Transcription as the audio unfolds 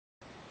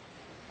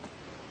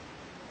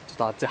ちょっ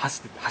とあっち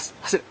走って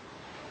走る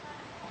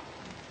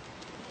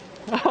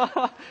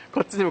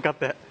こっちに向かっ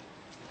て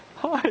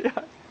早い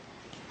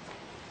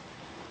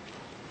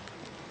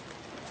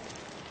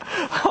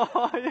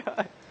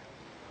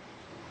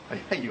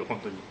早いよ本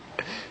当に。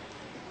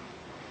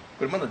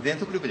これまだ全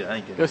速力じゃな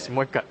いけど、ね、よし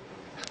もう一回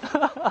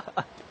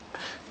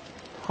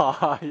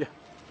早いで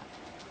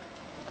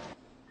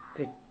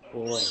っ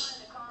こい。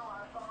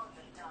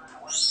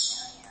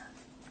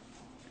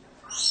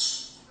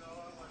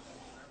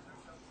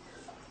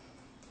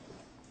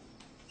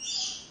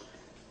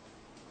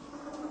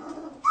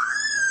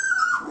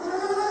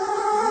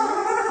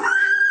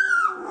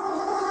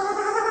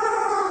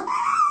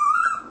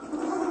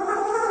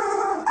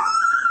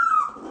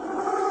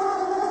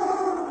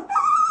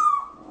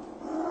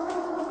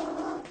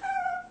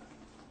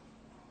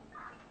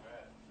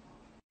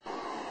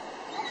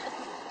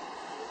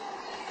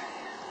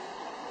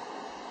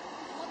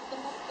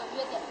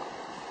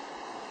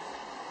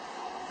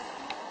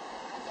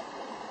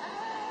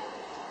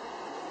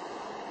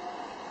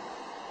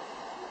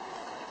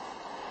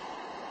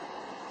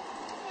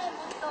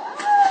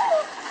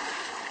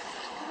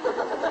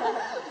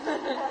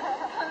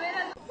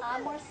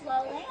More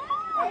slowly.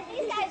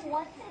 These guys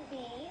want to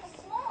be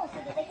small so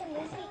that they can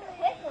lose heat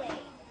quickly.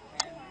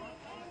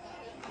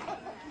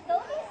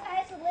 Though these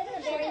guys would live in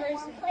a very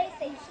warm place,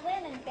 they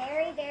swim in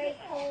very, very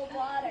cold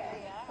water.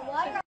 The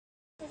water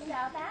in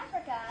South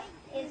Africa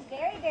is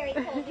very, very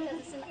cold because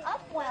it's an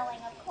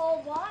upwelling of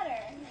cold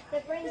water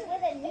that brings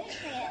with it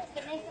nutrients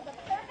that makes it the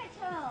perfect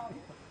home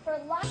for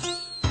life.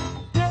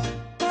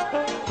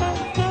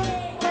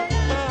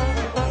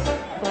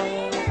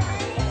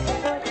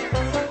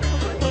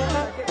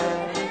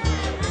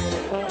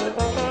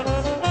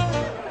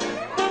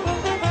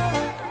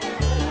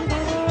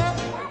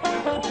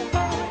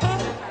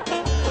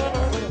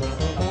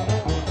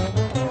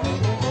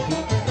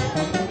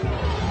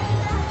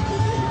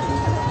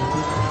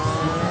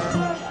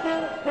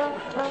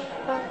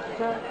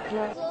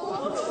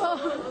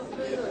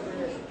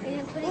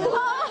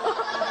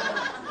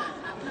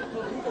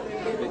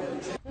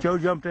 Joe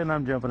jumped in,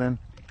 I'm jumping in.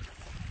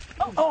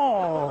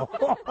 Oh,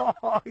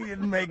 he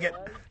didn't make it.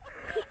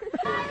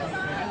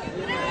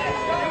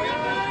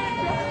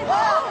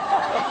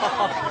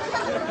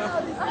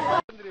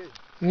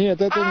 Нет,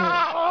 это не.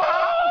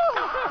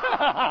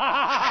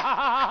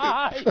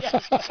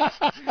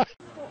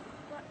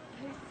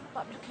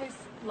 That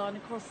coastline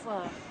across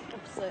there,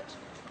 opposite.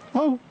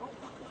 Oh.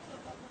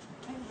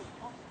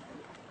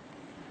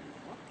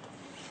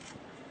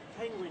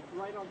 Penguin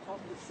right on top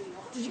of the sea.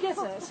 Did you get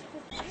it?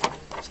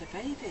 It's a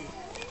baby.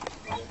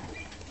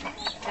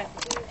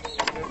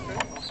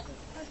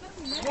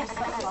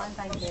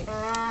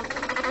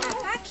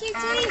 Hi,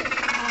 cutie.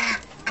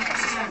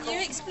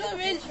 You're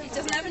exploring. He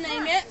doesn't have a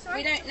name yet.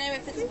 We don't know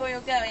if it's a boy or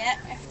girl yet.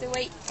 We have to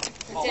wait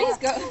until he's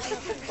got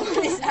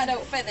all his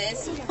adult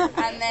feathers,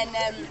 and then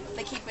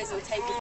the keepers will take his